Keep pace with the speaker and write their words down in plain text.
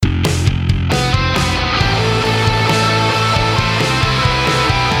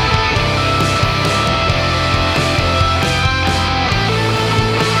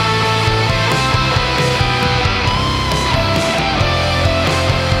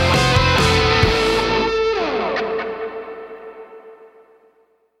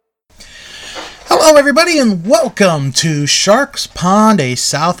Hello, everybody, and welcome to Sharks Pond, a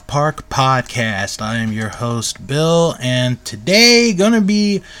South Park podcast. I am your host, Bill, and today going to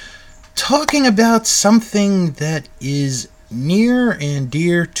be talking about something that is near and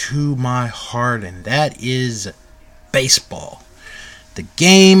dear to my heart, and that is baseball. The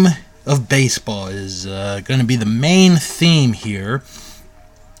game of baseball is going to be the main theme here,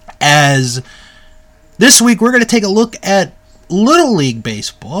 as this week we're going to take a look at Little League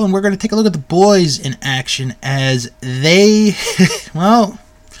Baseball, and we're going to take a look at the boys in action as they, well,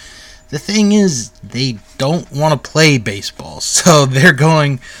 the thing is, they don't want to play baseball, so they're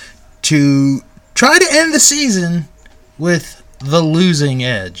going to try to end the season with the losing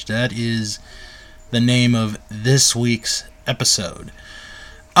edge. That is the name of this week's episode.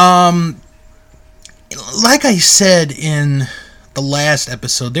 Like I said in the last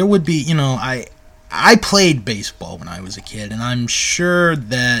episode, there would be, I played baseball when I was a kid, and I'm sure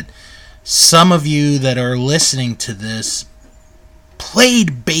that some of you that are listening to this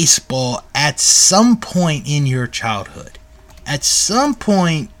played baseball at some point in your childhood. At some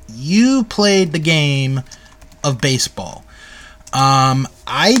point, you played the game of baseball.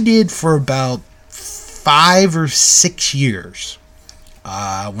 I did for about 5 or 6 years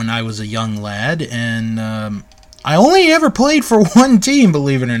when I was a young lad, and I only ever played for one team,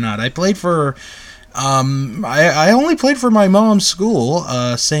 believe it or not. I played for I only played for my mom's school,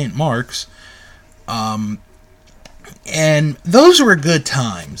 St. Mark's, and those were good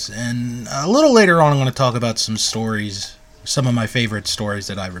times. And a little later on, I'm going to talk about some stories, some of my favorite stories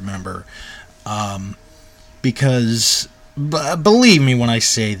that I remember, because believe me when I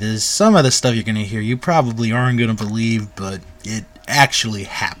say this, some of the stuff you're going to hear you probably aren't going to believe, but it actually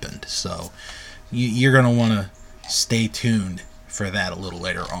happened. So you're going to want to stay tuned for that a little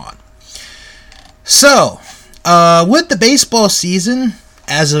later on. So, with the baseball season,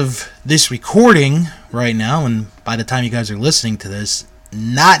 as of this recording right now, and by the time you guys are listening to this,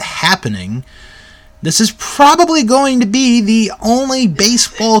 not happening, this is probably going to be the only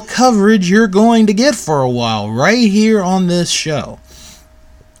baseball coverage you're going to get for a while, right here on this show.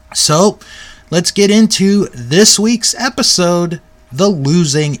 So, let's get into this week's episode, The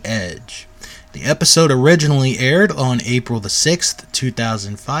Losing Edge. The episode originally aired on April the 6th,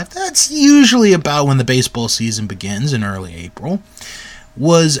 2005. That's usually about when the baseball season begins, in early April.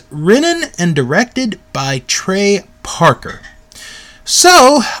 Was written and directed by Trey Parker.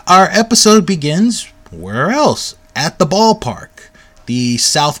 So, our episode begins, where else? At the ballpark. The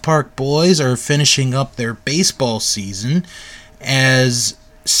South Park boys are finishing up their baseball season, as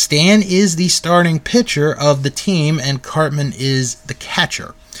Stan is the starting pitcher of the team and Cartman is the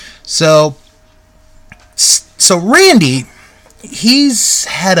catcher. So Randy, he's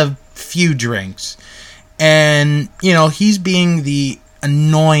had a few drinks, and, he's being the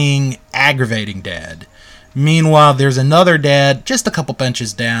annoying, aggravating dad. Meanwhile, there's another dad just a couple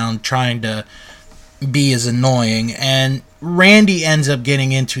benches down trying to be as annoying, and Randy ends up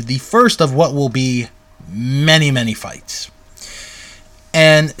getting into the first of what will be many, many fights.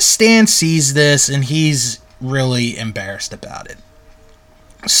 And Stan sees this, and he's really embarrassed about it.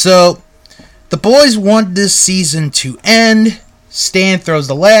 So the boys want this season to end. Stan throws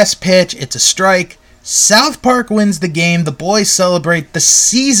the last pitch. It's a strike. South Park wins the game. The boys celebrate. The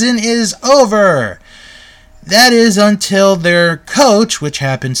season is over. That is until their coach, which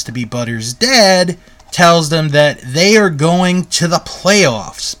happens to be Butter's dad, tells them that they are going to the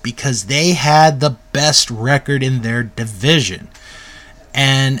playoffs because they had the best record in their division.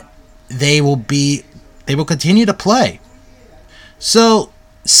 And they will continue to play. So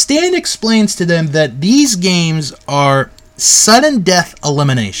Stan explains to them that these games are sudden death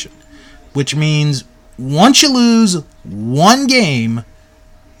elimination, which means once you lose one game,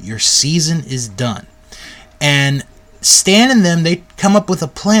 your season is done. And Stan and them, they come up with a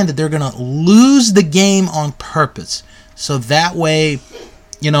plan that they're going to lose the game on purpose. So that way,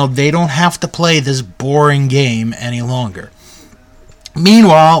 they don't have to play this boring game any longer.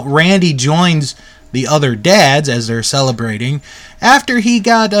 Meanwhile, Randy joins the other dads as they're celebrating after he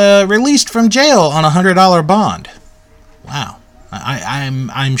got released from jail on a $100 bond. Wow.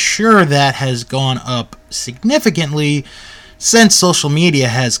 I'm sure that has gone up significantly since social media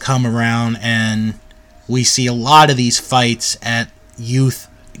has come around and we see a lot of these fights at youth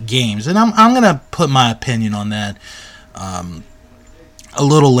games. And I'm going to put my opinion on that a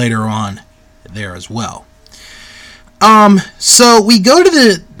little later on there as well. So we go to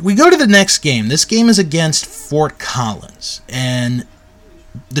the next game. This game is against Fort Collins, and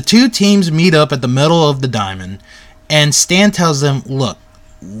the two teams meet up at the middle of the diamond, and Stan tells them, look,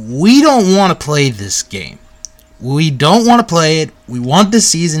 we don't want to play this game. We don't want to play it. We want this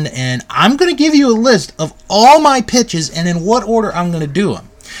season to end. I'm going to give you a list of all my pitches and in what order I'm going to do them.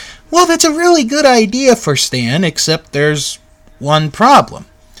 Well, that's a really good idea for Stan, except there's one problem.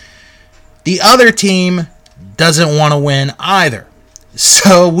 The other team doesn't want to win either.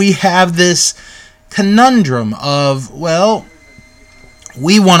 So we have this conundrum of, well,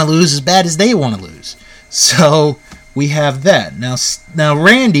 we want to lose as bad as they want to lose. So we have that. Now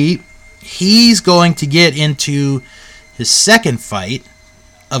Randy, he's going to get into his second fight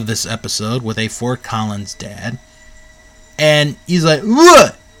of this episode with a Fort Collins dad. And he's like,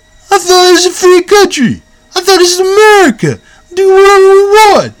 what? I thought it was a free country. I thought this was America. Do whatever we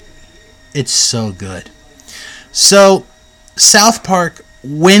want. It's so good. So South Park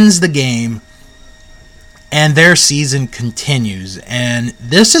wins the game, and their season continues. And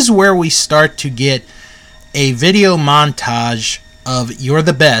this is where we start to get a video montage of You're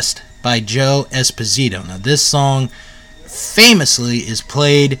the Best by Joe Esposito. Now, this song famously is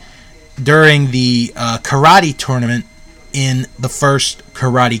played during the karate tournament in the first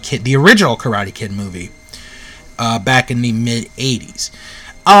Karate Kid, the original Karate Kid movie, back in the mid-'80s.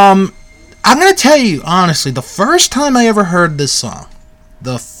 I'm going to tell you, honestly, the first time I ever heard this song,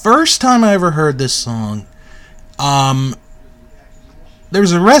 there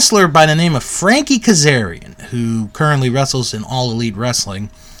was a wrestler by the name of Frankie Kazarian, who currently wrestles in All Elite Wrestling.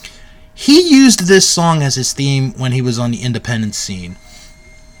 He used this song as his theme when he was on the independent scene.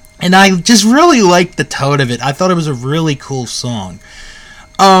 And I just really liked the tone of it. I thought it was a really cool song.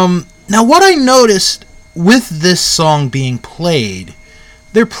 Now, what I noticed with this song being played,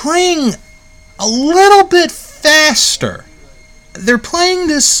 they're playing a little bit faster. They're playing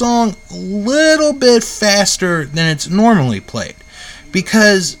this song a little bit faster than it's normally played.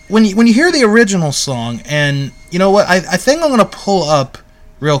 Because when you hear the original song, and you know what, I think I'm going to pull up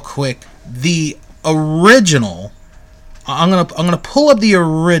real quick the original. I'm gonna pull up the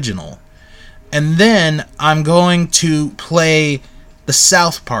original, and then I'm going to play the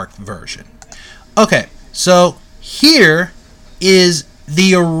South Park version. Okay, so here is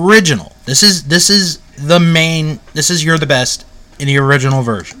the original. This is the main. This is You're the Best in the original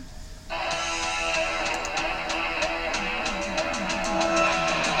version. Try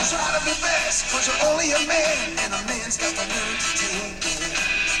to be best, 'cause you're only a man, and a man's got to learn to take it.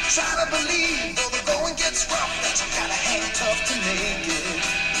 Try to believe, though the going gets rough, that you gotta hang tough to make it.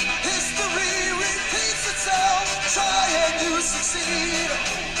 History repeats itself, try and you succeed.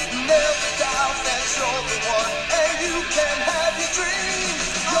 Never doubt that you're the one, and you can have your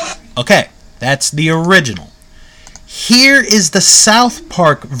dreams. Okay, that's the original. Here is the South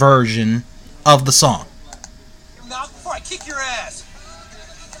Park version of the song. Now, before I kick your ass.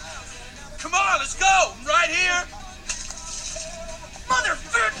 Come on, let's go! Right here!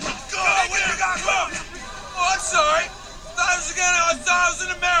 Motherfucker! Go! What you got? Go! Oh, I'm sorry. I thought I was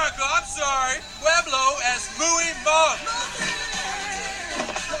in America. I'm sorry. Pueblo es muy mal.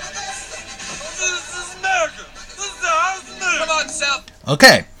 This is America. This is the house of America. Come on, South.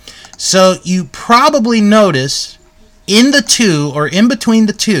 Okay, so you probably notice in the two, or in between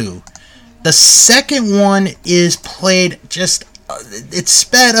the two, the second one is played just, it's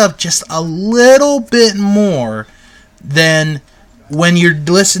sped up just a little bit more than when you're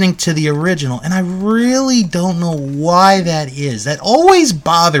listening to the original. And I really don't know why that is. That always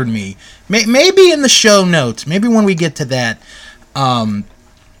bothered me. Maybe in the show notes, maybe when we get to that,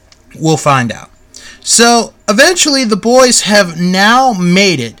 we'll find out. So eventually the boys have now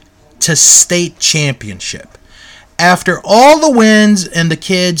made it to state championship. After all the wins and the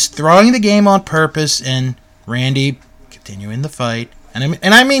kids throwing the game on purpose and Randy continuing the fight, and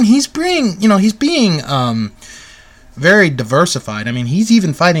I mean he's being very diversified. I mean, he's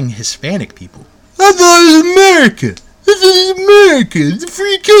even fighting Hispanic people. I thought it was America. This is America. It's a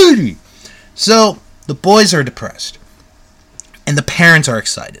free country. So the boys are depressed, and the parents are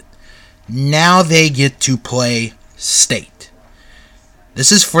excited. Now they get to play state.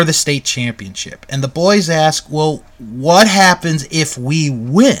 This is for the state championship. And the boys ask, well, what happens if we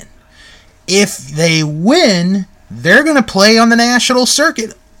win? If they win, they're going to play on the national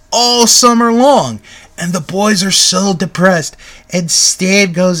circuit all summer long. And the boys are so depressed. And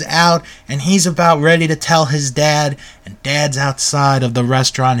Stan goes out, and he's about ready to tell his dad. And Dad's outside of the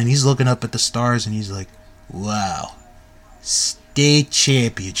restaurant, and he's looking up at the stars, and he's like, wow, state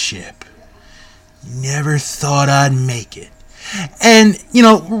championship. Never thought I'd make it. And,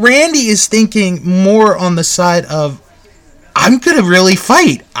 Randy is thinking more on the side of, I'm going to really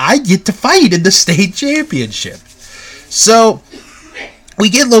fight. I get to fight in the state championship. So, we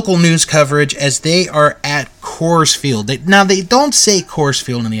get local news coverage as they are at Coors Field. They don't say Coors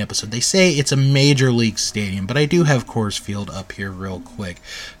Field in the episode. They say it's a major league stadium, but I do have Coors Field up here real quick.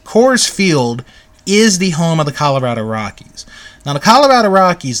 Coors Field is the home of the Colorado Rockies. Now, the Colorado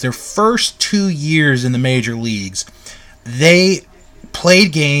Rockies, their first 2 years in the major leagues, they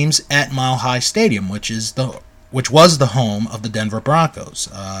played games at Mile High Stadium, which was the home of the Denver Broncos.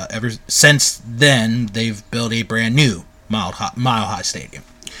 Ever since then, they've built a brand new Mile High Stadium.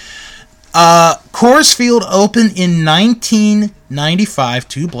 Coors Field opened in 1995,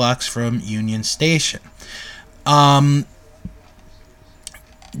 2 blocks from Union Station.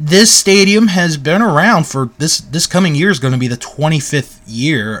 This stadium has been around for this coming year is going to be the 25th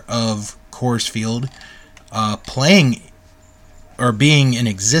year of Coors Field playing or being in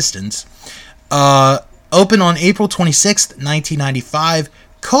existence. Opened on April 26th, 1995.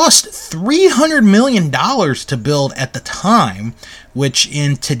 Cost $300 million to build at the time, which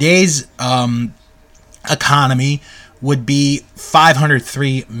in today's economy would be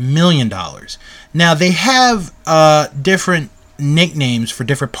 $503 million. Now, they have different nicknames for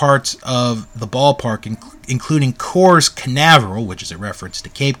different parts of the ballpark, including Coors Canaveral, which is a reference to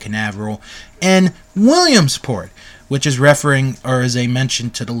Cape Canaveral, and Williamsport, which is referring, or is a mention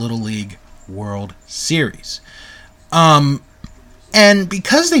to the Little League World Series. And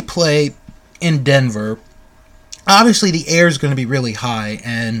because they play in Denver, obviously the air is going to be really high.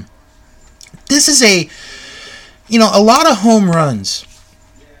 And this is a lot of home runs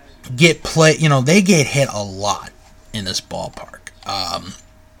get they get hit a lot in this ballpark.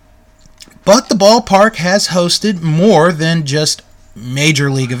 But the ballpark has hosted more than just major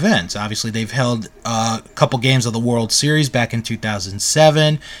league events. Obviously, they've held a couple games of the World Series back in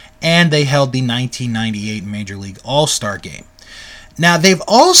 2007, and they held the 1998 Major League All-Star Game. Now, they've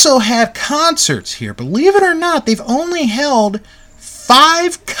also had concerts here. Believe it or not, they've only held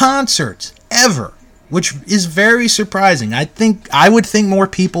 5 concerts ever, which is very surprising. I would think more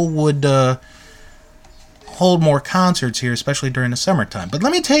people would hold more concerts here, especially during the summertime. But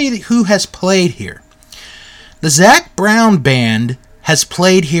let me tell you who has played here. The Zac Brown Band has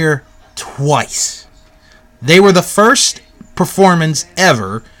played here twice. They were the first performance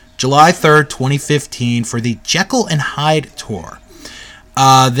ever, July 3rd, 2015, for the Jekyll and Hyde Tour.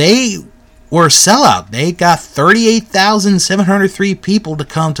 They were a sellout. They got 38,703 people to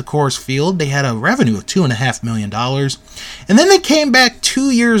come to Coors Field. They had a revenue of $2.5 million. And then they came back 2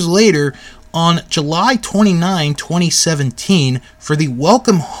 years later on July 29, 2017 for the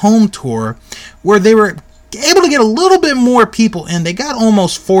Welcome Home Tour, where they were able to get a little bit more people in. They got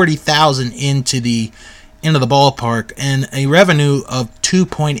almost 40,000 into the ballpark and a revenue of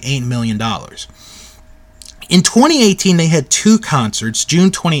 $2.8 million. In 2018, they had 2 concerts. June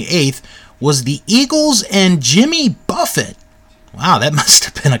 28th was the Eagles and Jimmy Buffett. Wow, that must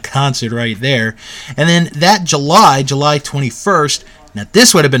have been a concert right there. And then that July 21st, now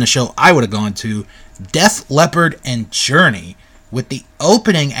this would have been a show I would have gone to, Def Leppard and Journey, with the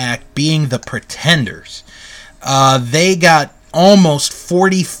opening act being the Pretenders. They got almost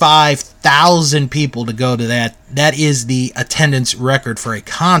 45,000 people to go to that. That is the attendance record for a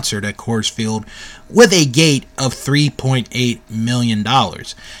concert at Coors Field, with a gate of $3.8 million.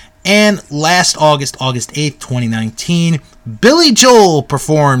 And last August 8th, 2019, Billy Joel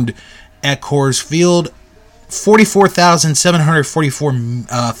performed at Coors Field. 44,744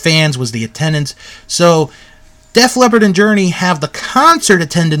 fans was the attendance. So Def Leppard and Journey have the concert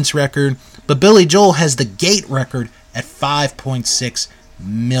attendance record, but Billy Joel has the gate record at $5.6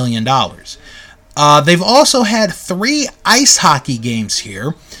 million. They've also had 3 ice hockey games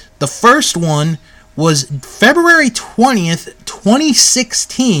here. The first one was February 20th,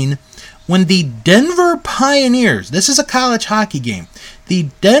 2016, when the Denver Pioneers, this is a college hockey game, the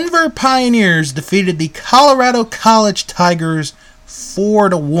Denver Pioneers defeated the Colorado College Tigers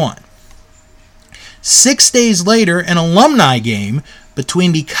 4-1. 6 days later, an alumni game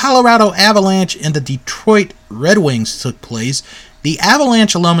between the Colorado Avalanche and the Detroit Red Wings took place. The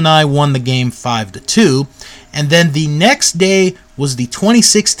Avalanche alumni won the game 5-2, and then the next day was the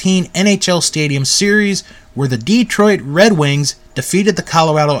 2016 NHL Stadium Series, where the Detroit Red Wings defeated the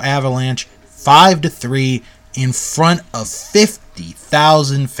Colorado Avalanche 5-3 in front of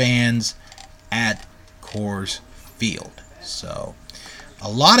 50,000 fans at Coors Field. So, a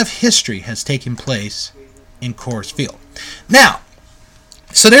lot of history has taken place in Coors Field. Now,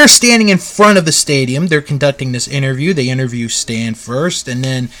 so they're standing in front of the stadium. They're conducting this interview. They interview Stan first, and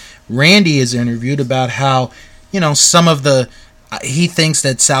then Randy is interviewed about how, some of the... he thinks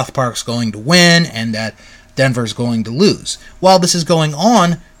that South Park's going to win and that Denver's going to lose. While this is going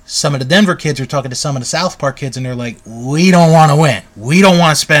on, some of the Denver kids are talking to some of the South Park kids, and they're like, we don't want to win. We don't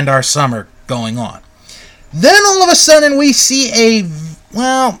want to spend our summer going on. Then all of a sudden we see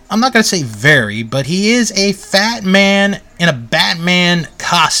I'm not going to say but he is a fat man in a Batman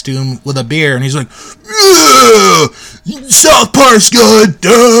costume with a beer, and he's like, South Park's going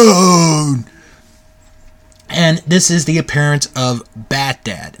down. And this is the appearance of Bat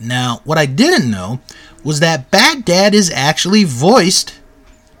Dad. Now, what I didn't know was that Bat Dad is actually voiced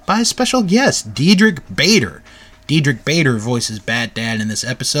by a special guest, Diedrich Bader. Diedrich Bader voices Bat Dad in this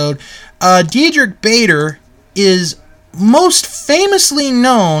episode. Diedrich Bader is most famously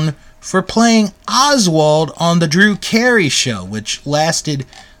known for playing Oswald on The Drew Carey Show, which lasted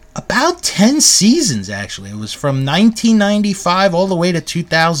about 10 seasons, actually. It was from 1995 all the way to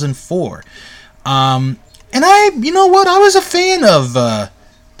 2004. And I was a fan of The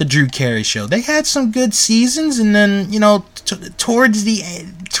Drew Carey Show. They had some good seasons, and then, towards the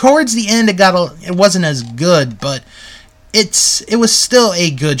end, it wasn't as good, but it was still a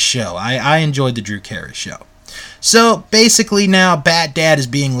good show. I enjoyed The Drew Carey Show. So basically now Bat Dad is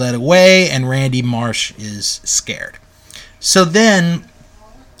being led away, and Randy Marsh is scared. So then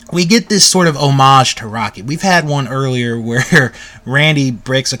we get this sort of homage to Rocky. We've had one earlier where Randy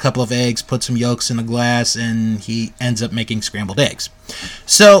breaks a couple of eggs, puts some yolks in a glass, and he ends up making scrambled eggs.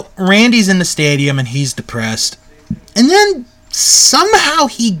 So Randy's in the stadium, and he's depressed. And then somehow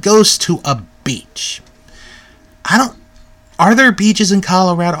he goes to a beach. Are there beaches in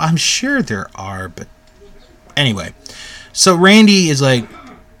Colorado? I'm sure there are, but anyway. So Randy is like,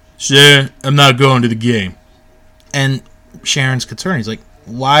 Sharon, I'm not going to the game. And Sharon's concerned. He's like,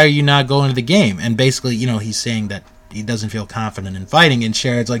 why are you not going to the game? And basically, he's saying that he doesn't feel confident in fighting. And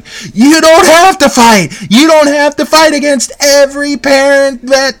Sharon's like, you don't have to fight. You don't have to fight against every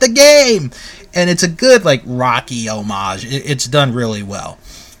parent at the game. And it's a good, Rocky homage. It's done really well.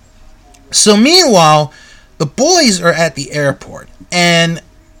 So meanwhile, the boys are at the airport. And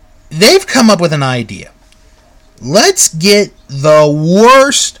they've come up with an idea. Let's get the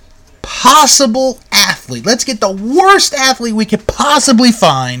worst possible athlete. Let's get the worst athlete we could possibly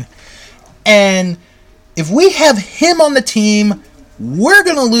find. And if we have him on the team, we're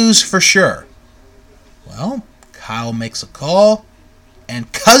going to lose for sure. Well, Kyle makes a call,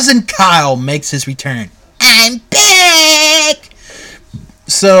 and Cousin Kyle makes his return. I'm back!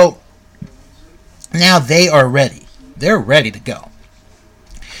 So, now they are ready. They're ready to go.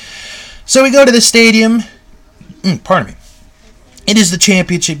 So we go to the stadium. Pardon me. It is the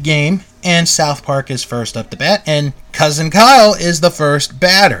championship game, and South Park is first up to bat, and Cousin Kyle is the first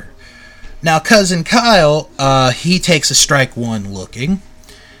batter. Now, Cousin Kyle, he takes a strike one looking,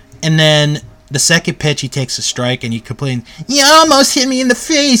 and then the second pitch he takes a strike, and he complains, "You almost hit me in the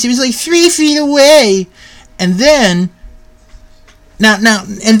face. It was like 3 feet away." And then, the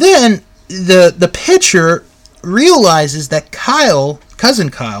pitcher realizes that Cousin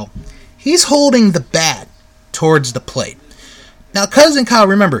Kyle, he's holding the bat towards the plate. Now, Cousin Kyle,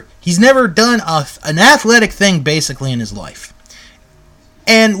 remember, he's never done an athletic thing basically in his life.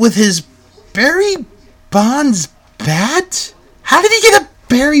 And with his Barry Bonds bat? How did he get a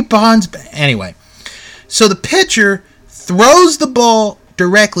Barry Bonds bat? Anyway, so the pitcher throws the ball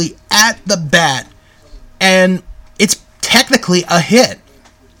directly at the bat, and it's technically a hit.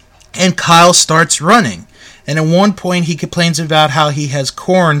 And Kyle starts running. And at one point, he complains about how he has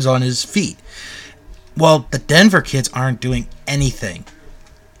corns on his feet. Well, the Denver kids aren't doing anything.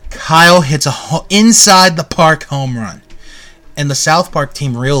 Kyle hits a inside the park home run. And the South Park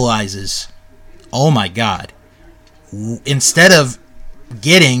team realizes, oh my God, instead of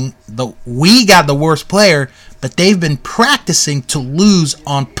we got the worst player, but they've been practicing to lose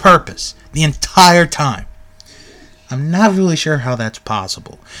on purpose the entire time. I'm not really sure how that's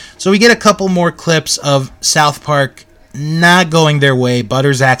possible. So we get a couple more clips of South Park not going their way.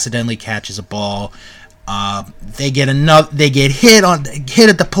 Butters accidentally catches a ball. They get hit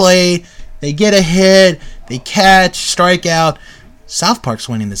at the plate. They get a hit. They catch, strikeout. South Park's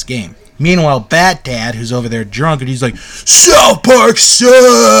winning this game. Meanwhile, Bat Dad, who's over there drunk, and he's like, South Park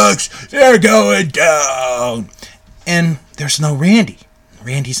sucks. They're going down. And there's no Randy.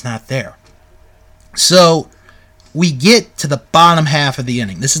 Randy's not there. So we get to the bottom half of the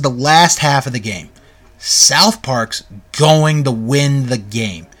inning. This is the last half of the game. South Park's going to win the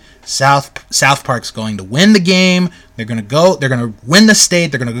game. South Park's going to win the game. They're going to win the state.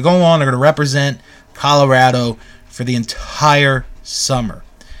 They're going to go on. They're going to represent Colorado for the entire summer.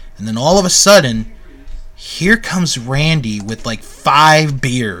 And then all of a sudden, here comes Randy with 5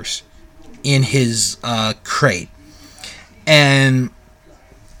 beers in his crate. And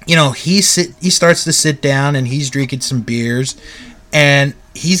he starts to sit down, and he's drinking some beers. And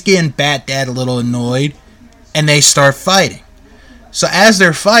he's getting Bat Dad a little annoyed, and they start fighting. So as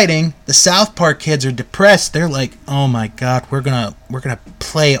they're fighting, the South Park kids are depressed. They're like, "Oh my God, we're gonna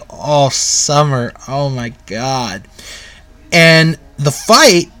play all summer. Oh my God!" And the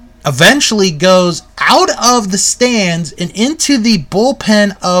fight eventually goes out of the stands and into the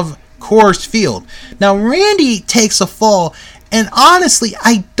bullpen of Coors Field. Now Randy takes a fall, and honestly,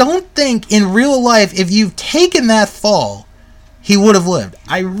 I don't think in real life, if you've taken that fall, he would have lived.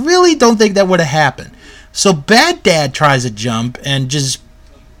 I really don't think that would have happened. So Bat Dad tries to jump and just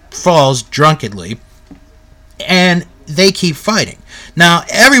falls drunkenly, and they keep fighting. Now,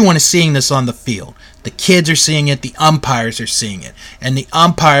 everyone is seeing this on the field. The kids are seeing it, the umpires are seeing it, and the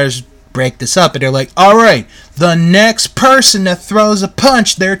umpires break this up, and they're like, all right, the next person that throws a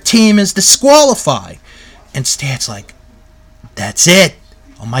punch, their team is disqualified. And Stan's like, that's it.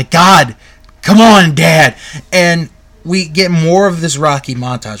 Oh my God. Come on, Dad. And we get more of this Rocky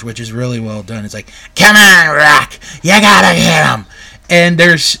montage, which is really well done. It's like, come on, Rock, you gotta get him. And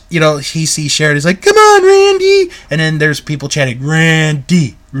there's, he sees Sheridan, he's like, come on, Randy. And then there's people chanting,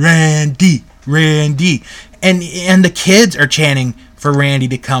 Randy, Randy, Randy. And the kids are chanting for Randy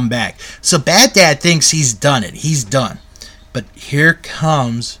to come back. So Bat Dad thinks he's done it. He's done. But here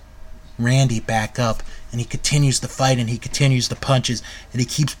comes Randy back up, and he continues the fight, and he continues the punches, and he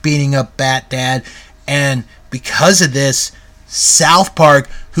keeps beating up Bat Dad. And because of this, South Park,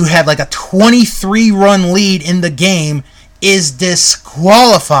 who had like a 23-run lead in the game, is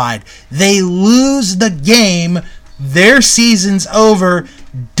disqualified. They lose the game. Their season's over.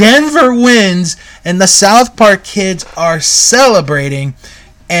 Denver wins, and the South Park kids are celebrating.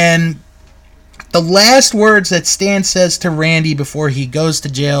 And the last words that Stan says to Randy before he goes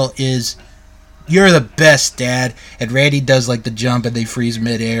to jail is, "You're the best, Dad." And Randy does like the jump, and they freeze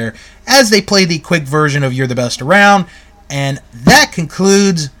midair as they play the quick version of "You're the Best Around." And that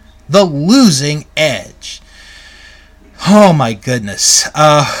concludes The Losing Edge. Oh my goodness.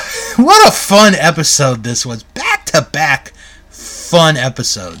 What a fun episode this was. Back-to-back fun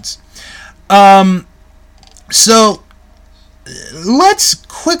episodes. So let's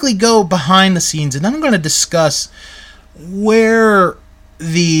quickly go behind the scenes, and then I'm going to discuss where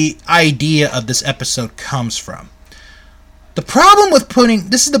the idea of this episode comes from. The problem with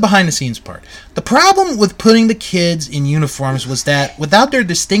this is the behind the scenes part. The problem with putting the kids in uniforms was that without their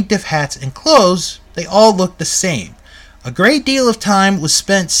distinctive hats and clothes, they all looked the same. A great deal of time was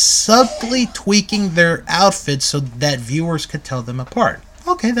spent subtly tweaking their outfits so that viewers could tell them apart.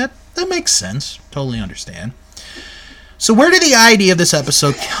 Okay, that makes sense. Totally understand. So where did the idea of this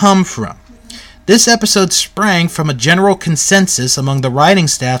episode come from? This episode sprang from a general consensus among the writing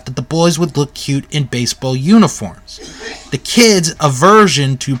staff that the boys would look cute in baseball uniforms. The kids'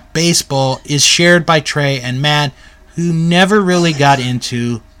 aversion to baseball is shared by Trey and Matt, who never really got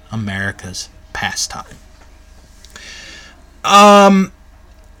into America's pastime. I'm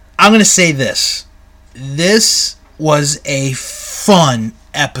going to say this. This was a fun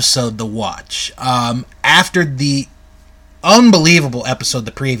episode to watch. After the unbelievable episode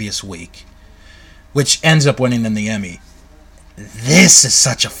the previous week, which ends up winning them the Emmy, this is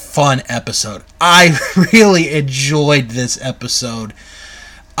such a fun episode. I really enjoyed this episode.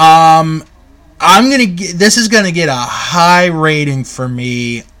 This is gonna get a high rating for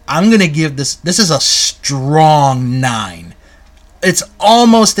me. I'm gonna give this is a strong 9. It's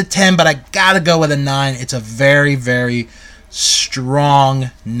almost a 10, but I gotta go with a 9. It's a very, very strong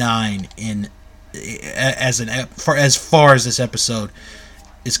 9 as far as this episode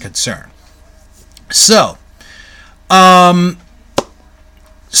is concerned. So, some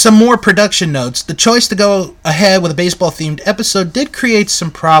more production notes. The choice to go ahead with a baseball-themed episode did create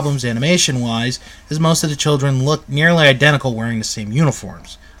some problems animation-wise, as most of the children looked nearly identical wearing the same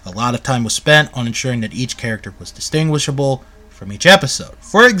uniforms. A lot of time was spent on ensuring that each character was distinguishable from each episode.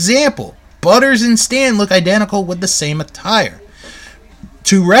 For example, Butters and Stan look identical with the same attire.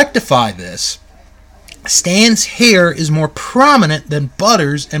 To rectify this, Stan's hair is more prominent than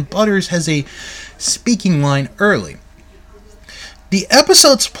Butters, and Butters has a speaking line early. The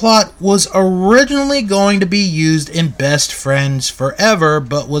episode's plot was originally going to be used in Best Friends Forever,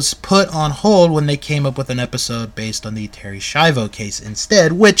 but was put on hold when they came up with an episode based on the Terry Schiavo case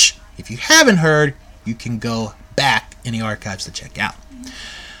instead, which, if you haven't heard, you can go back in the archives to check out.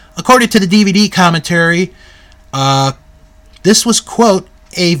 According to the DVD commentary, this was, quote,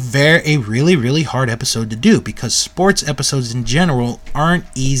 a really, really hard episode to do because sports episodes in general aren't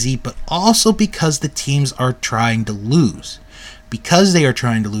easy, but also because the teams are trying to lose. Because they are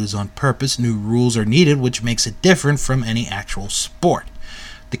trying to lose on purpose, new rules are needed, which makes it different from any actual sport.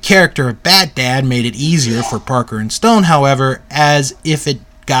 The character of Bat Dad made it easier for Parker and Stone, however, as if it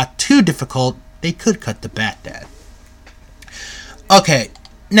got too difficult, they could cut to Bat Dad. Okay,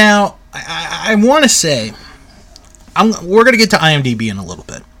 now, I want to say, we're going to get to IMDb in a little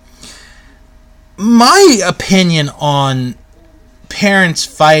bit. My opinion on parents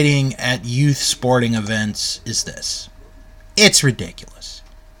fighting at youth sporting events is this. It's ridiculous.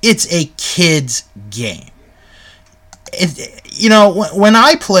 It's a kid's game. When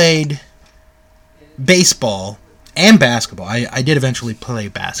I played baseball and basketball, I did eventually play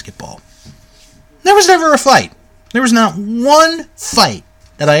basketball. There was never a fight. There was not one fight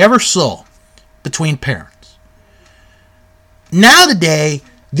that I ever saw between parents. Nowadays,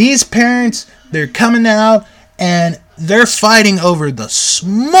 these parents, they're coming out and they're fighting over the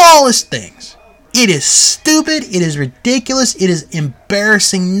smallest things. It is stupid, it is ridiculous, it is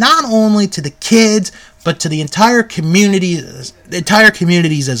embarrassing not only to the kids, but to the entire communities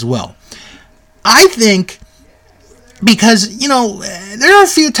as well. I think because, there are a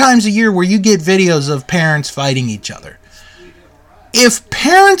few times a year where you get videos of parents fighting each other. If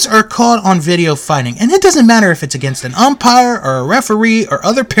parents are caught on video fighting, and it doesn't matter if it's against an umpire or a referee or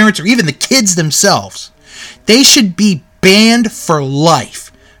other parents or even the kids themselves, they should be banned for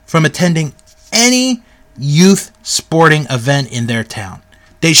life from attending any youth sporting event in their town.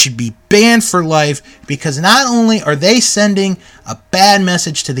 They should be banned for life because not only are they sending a bad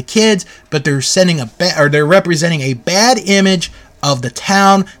message to the kids, but they're they're representing a bad image of the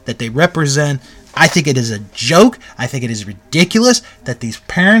town that they represent. I think it is a joke. I think it is ridiculous that these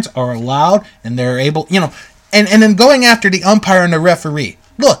parents are allowed and they're able, and then going after the umpire and the referee.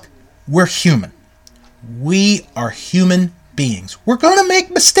 Look, we're human. We are human beings. We're going to make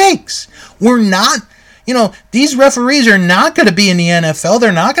mistakes. We're not, these referees are not going to be in the NFL.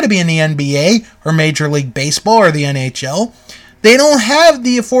 They're not going to be in the NBA or Major League Baseball or the NHL. They don't have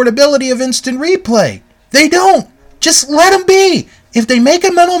the affordability of instant replay. They don't. Just let them be. If they make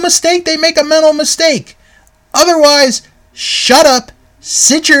a mental mistake, they make a mental mistake. Otherwise, shut up,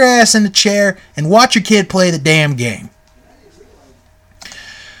 sit your ass in the chair, and watch your kid play the damn game.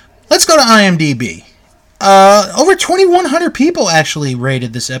 Let's go to IMDb. Over 2,100 people actually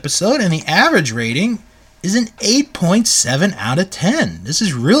rated this episode, and the average rating is an 8.7 out of 10. This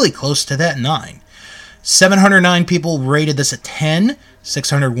is really close to that 9. 709 people rated this a 10.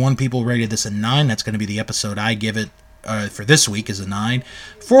 601 people rated this a 9. That's going to be the episode I give it for this week is a 9.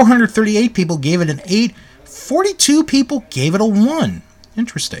 438 people gave it an 8. 42 people gave it a 1.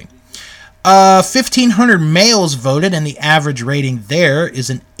 Interesting. 1,500 males voted, and the average rating there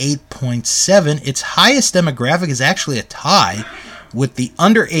is an 8.7. Its highest demographic is actually a tie with the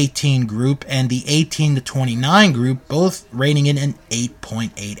under 18 group and the 18 to 29 group, both rating it an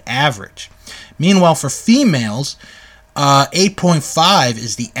 8.8 average. Meanwhile, for females, 8.5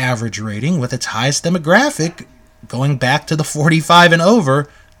 is the average rating, with its highest demographic going back to the 45 and over.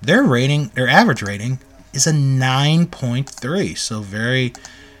 Their average rating is a 9.3. So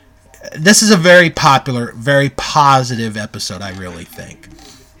this is a very popular, very positive episode, I really think.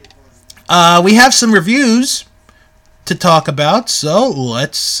 We have some reviews to talk about, so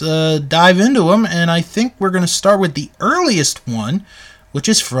let's dive into them. And I think we're going to start with the earliest one, which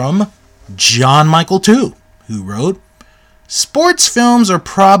is from John Michael 2, who wrote, "Sports films are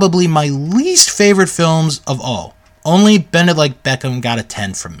probably my least favorite films of all. Only Bend It Like Beckham got a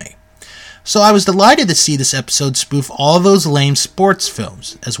 10 from me. So I was delighted to see this episode spoof all those lame sports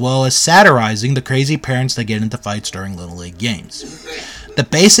films, as well as satirizing the crazy parents that get into fights during Little League games. The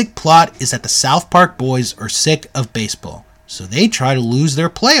basic plot is that the South Park boys are sick of baseball, so they try to lose their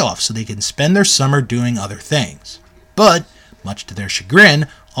playoffs so they can spend their summer doing other things. But, much to their chagrin,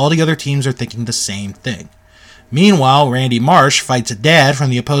 all the other teams are thinking the same thing. Meanwhile, Randy Marsh fights a dad from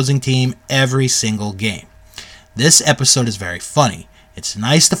the opposing team every single game. This episode is very funny. It's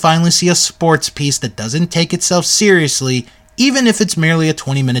nice to finally see a sports piece that doesn't take itself seriously, even if it's merely a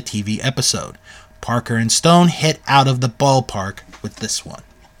 20-minute TV episode. Parker and Stone hit out of the ballpark with this one."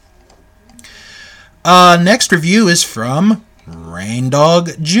 Next review is from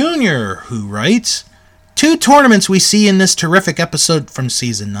Raindog Jr., who writes, "2 tournaments we see in this terrific episode from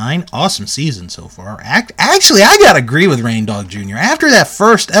Season 9. Awesome season so far. Actually, I gotta agree with Raindog Jr. After that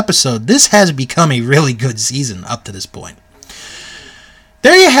first episode, this has become a really good season up to this point.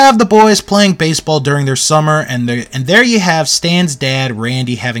 There you have the boys playing baseball during their summer, and there you have Stan's dad,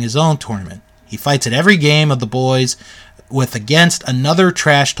 Randy, having his own tournament. He fights at every game of the boys against another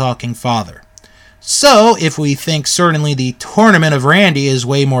trash-talking father. So, if we think certainly the tournament of Randy is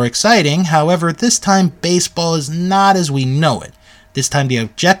way more exciting, however, this time baseball is not as we know it. This time the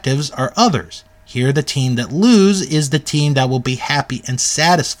objectives are others. Here, the team that loses is the team that will be happy and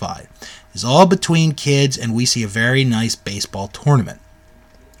satisfied. It's all between kids, and we see a very nice baseball tournament.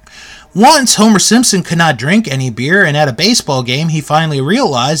 Once, Homer Simpson could not drink any beer, and at a baseball game, he finally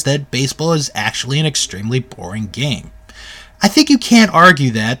realized that baseball is actually an extremely boring game. I think you can't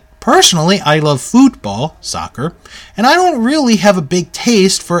argue that. Personally, I love football, soccer, and I don't really have a big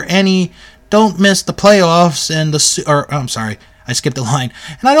taste for any don't miss the playoffs and I skipped a line.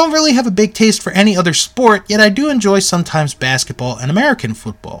 And I don't really have a big taste for any other sport, yet I do enjoy sometimes basketball and American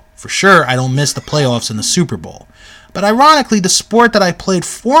football. For sure, I don't miss the playoffs and the Super Bowl. But ironically, the sport that I played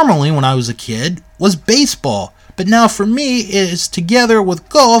formerly when I was a kid was baseball. But now for me, it is together with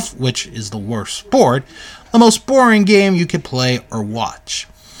golf, which is the worst sport, the most boring game you could play or watch.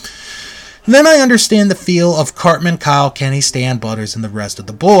 Then I understand the feel of Cartman, Kyle, Kenny, Stan, Butters, and the rest of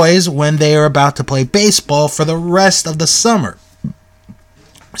the boys when they are about to play baseball for the rest of the summer.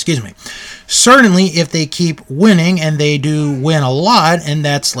 Excuse me. Certainly, if they keep winning, and they do win a lot, and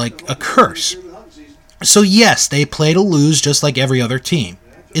that's like a curse. So yes, they play to lose just like every other team.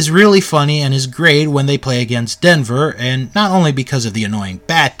 Is really funny and is great when they play against Denver, and not only because of the annoying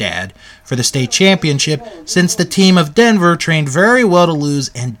Bat Dad for the state championship, since the team of Denver trained very well to lose,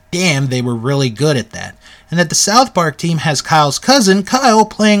 and damn, they were really good at that. And that the South Park team has Kyle's cousin, Kyle,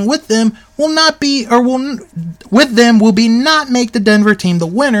 playing with them will not make the Denver team the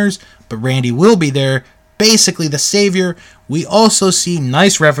winners, but Randy will be there, basically the savior. We also see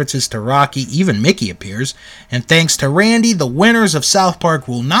nice references to Rocky, even Mickey appears, and thanks to Randy, the winners of South Park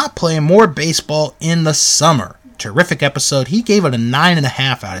will not play more baseball in the summer. Terrific episode. He gave it a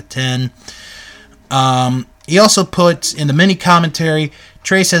 9.5 out of 10. He also puts in the mini commentary,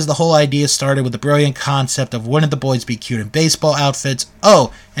 Trey says the whole idea started with the brilliant concept of wouldn't the boys be cute in baseball outfits?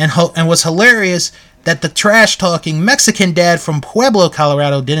 Oh, and was hilarious that the trash-talking Mexican dad from Pueblo,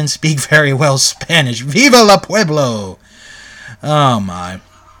 Colorado didn't speak very well Spanish. Viva la Pueblo! Oh my.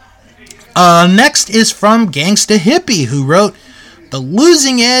 Next is from Gangsta Hippie, who wrote, The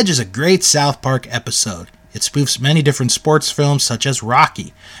Losing Edge is a great South Park episode. It spoofs many different sports films such as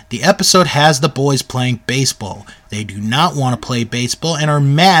Rocky. The episode has the boys playing baseball. They do not want to play baseball and are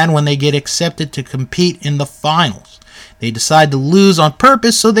mad when they get accepted to compete in the finals. They decide to lose on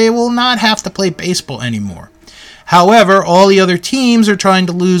purpose so they will not have to play baseball anymore. However, all the other teams are trying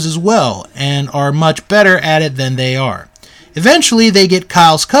to lose as well and are much better at it than they are. Eventually, they get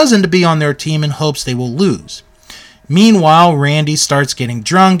Kyle's cousin to be on their team in hopes they will lose. Meanwhile, Randy starts getting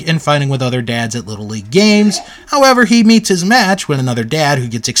drunk and fighting with other dads at Little League games. However, he meets his match when another dad who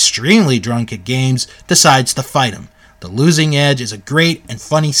gets extremely drunk at games decides to fight him. The Losing Edge is a great and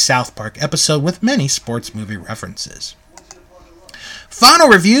funny South Park episode with many sports movie references. Final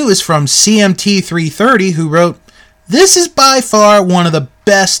review is from CMT330, who wrote, This is by far one of the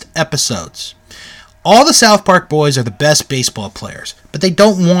best episodes. All the South Park boys are the best baseball players, but they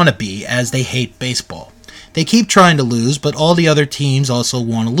don't want to be as they hate baseball. They keep trying to lose, but all the other teams also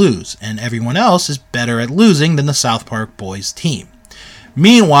want to lose, and everyone else is better at losing than the South Park boys team.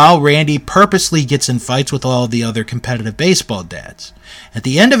 Meanwhile, Randy purposely gets in fights with all the other competitive baseball dads. At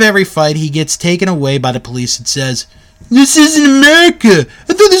the end of every fight, he gets taken away by the police and says, This isn't America!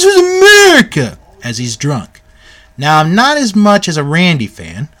 I thought this was America! As he's drunk. Now, I'm not as much as a Randy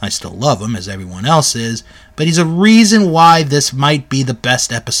fan. I still love him, as everyone else is, but he's a reason why this might be the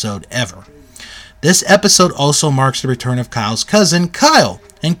best episode ever. This episode also marks the return of Kyle's cousin, Kyle,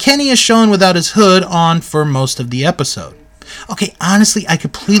 and Kenny is shown without his hood on for most of the episode. Okay, honestly, I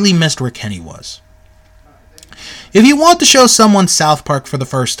completely missed where Kenny was. If you want to show someone South Park for the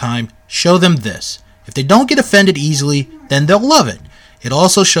first time, show them this. If they don't get offended easily, then they'll love it. It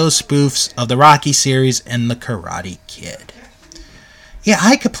also shows spoofs of the Rocky series and the Karate Kid. Yeah,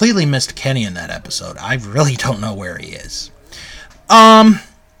 I completely missed Kenny in that episode. I really don't know where he is.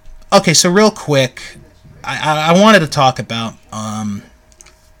 Okay, so real quick, I wanted to talk about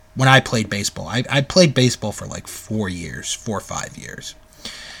when I played baseball. I played baseball for like 4 or 5 years.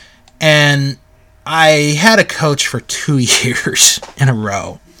 And I had a coach for 2 years in a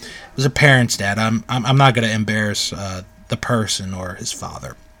row. It was a parent's dad. I'm not going to embarrass the person or his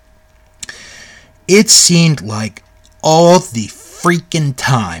father. It seemed like all the freaking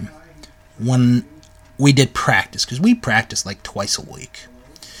time when we did practice, because we practiced like twice a week,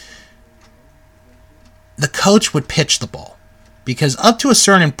 the coach would pitch the ball. Because up to a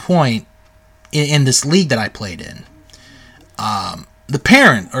certain point in this league that I played in, the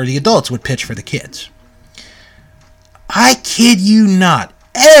parent or the adults would pitch for the kids. I kid you not,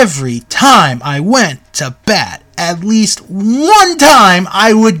 every time I went to bat, at least one time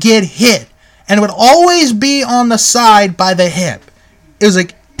I would get hit. And it would always be on the side by the hip. It was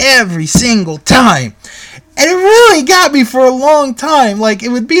like every single time. And it really got me for a long time. Like, it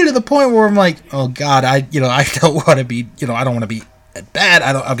would be to the point where I'm like, oh God, I don't want to be, I don't want to be bad.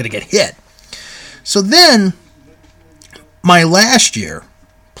 I'm going to get hit. So then, my last year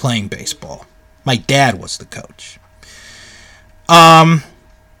playing baseball, my dad was the coach.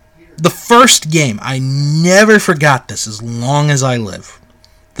 The first game, I never forgot this as long as I live.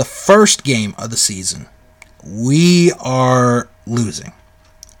 The first game of the season, we are losing.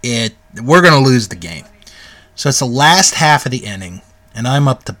 We're going to lose the game. So it's the last half of the inning, and I'm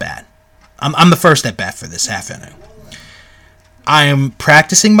up to bat. I'm the first at bat for this half inning. I am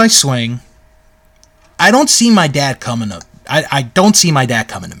practicing my swing. I don't see my dad coming up. I don't see my dad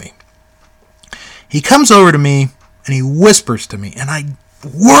coming to me. He comes over to me, and he whispers to me, and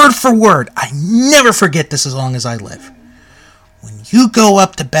word for word, I never forget this as long as I live. When you go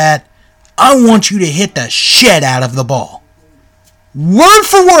up to bat, I want you to hit the shit out of the ball. Word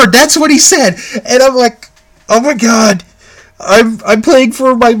for word, that's what he said. And I'm like, oh my God, I'm playing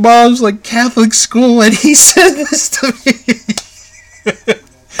for my mom's Catholic school, and he said this to me.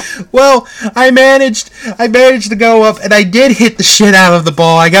 Well, I managed to go up, and I did hit the shit out of the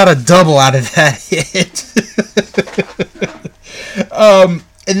ball. I got a double out of that hit.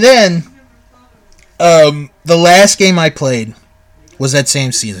 And then, the last game I played was that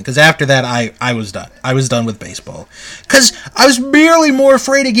same season. Because after that, I was done. I was done with baseball. Because I was merely more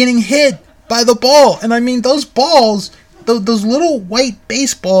afraid of getting hit by the ball. And I mean, those balls, those little white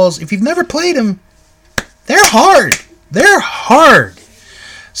baseballs, if you've never played them, they're hard. They're hard.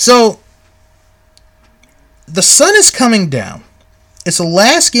 So, the sun is coming down. It's the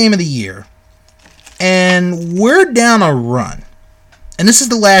last game of the year. And we're down a run. And this is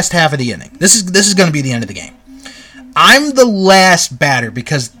the last half of the inning. This is going to be the end of the game. I'm the last batter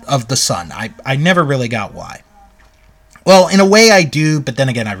because of the sun. I never really got why. Well, in a way I do, but then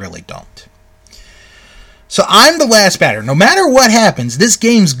again I really don't. So I'm the last batter. No matter what happens, this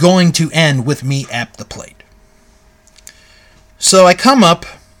game's going to end with me at the plate. So I come up.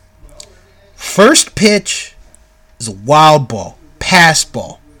 First pitch is a wild ball. Pass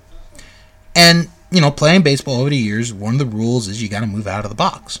ball. And playing baseball over the years, one of the rules is you got to move out of the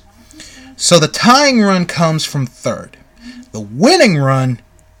box. So the tying run comes from third. The winning run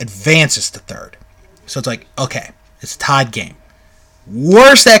advances to third. So it's like, okay, it's a tied game.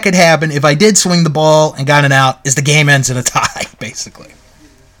 Worst that could happen if I did swing the ball and got it out is the game ends in a tie, basically.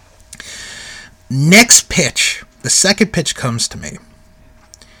 Next pitch, the second pitch comes to me.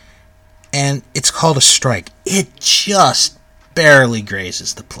 And it's called a strike. It just barely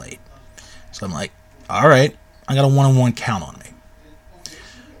grazes the plate. So I'm like, all right, I got a 1-1 count on me.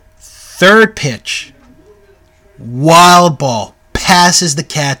 Third pitch, wild ball, passes the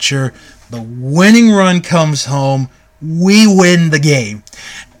catcher. The winning run comes home. We win the game.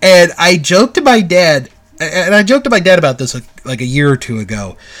 And I joked to my dad, about this like a year or two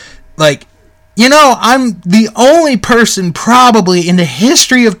ago. I'm the only person probably in the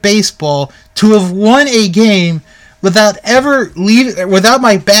history of baseball to have won a game without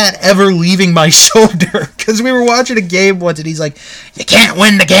my bat ever leaving my shoulder. Because we were watching a game once, and he's like, "You can't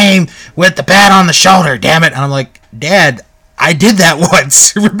win the game with the bat on the shoulder, damn it!" And I'm like, "Dad, I did that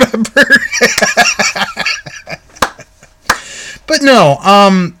once, remember?" But no,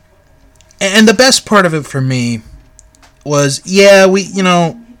 and the best part of it for me was,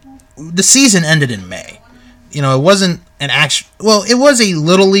 the season ended in May. It wasn't an actual, it was a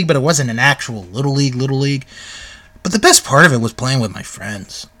little league, but it wasn't an actual little league. But the best part of it was playing with my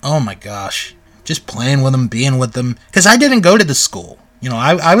friends. Oh my gosh. Just playing with them, being with them. Because I didn't go to the school.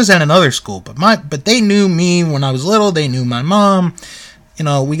 I was at another school. But they knew me when I was little. They knew my mom.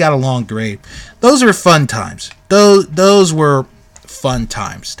 We got along great. Those were fun times. Those were fun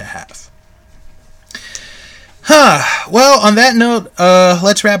times to have. Well, on that note,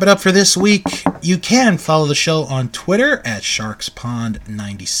 let's wrap it up for this week. You can follow the show on Twitter at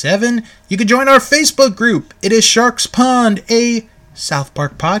SharksPond97. You can join our Facebook group. It is Sharks Pond, a South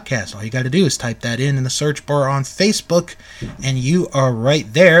Park podcast. All you got to do is type that in the search bar on Facebook, and you are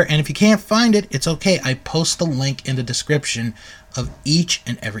right there. And if you can't find it, it's okay. I post the link in the description of each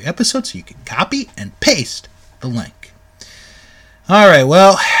and every episode, so you can copy and paste the link. All right,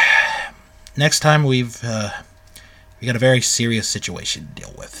 well, next time we got a very serious situation to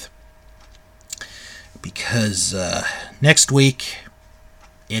deal with. Because next week,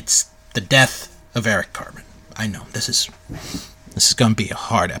 it's the death of Eric Cartman. I know, this is going to be a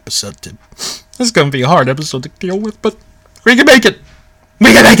hard episode to deal with, but we can make it.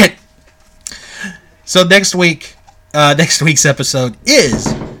 We can make it. So next week's episode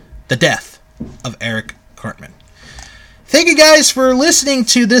is the death of Eric Cartman. Thank you guys for listening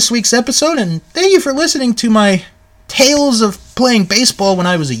to this week's episode, and thank you for listening to my tales of playing baseball when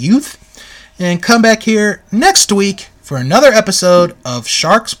I was a youth. And come back here next week for another episode of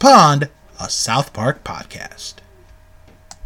Sharks Pond, a South Park podcast.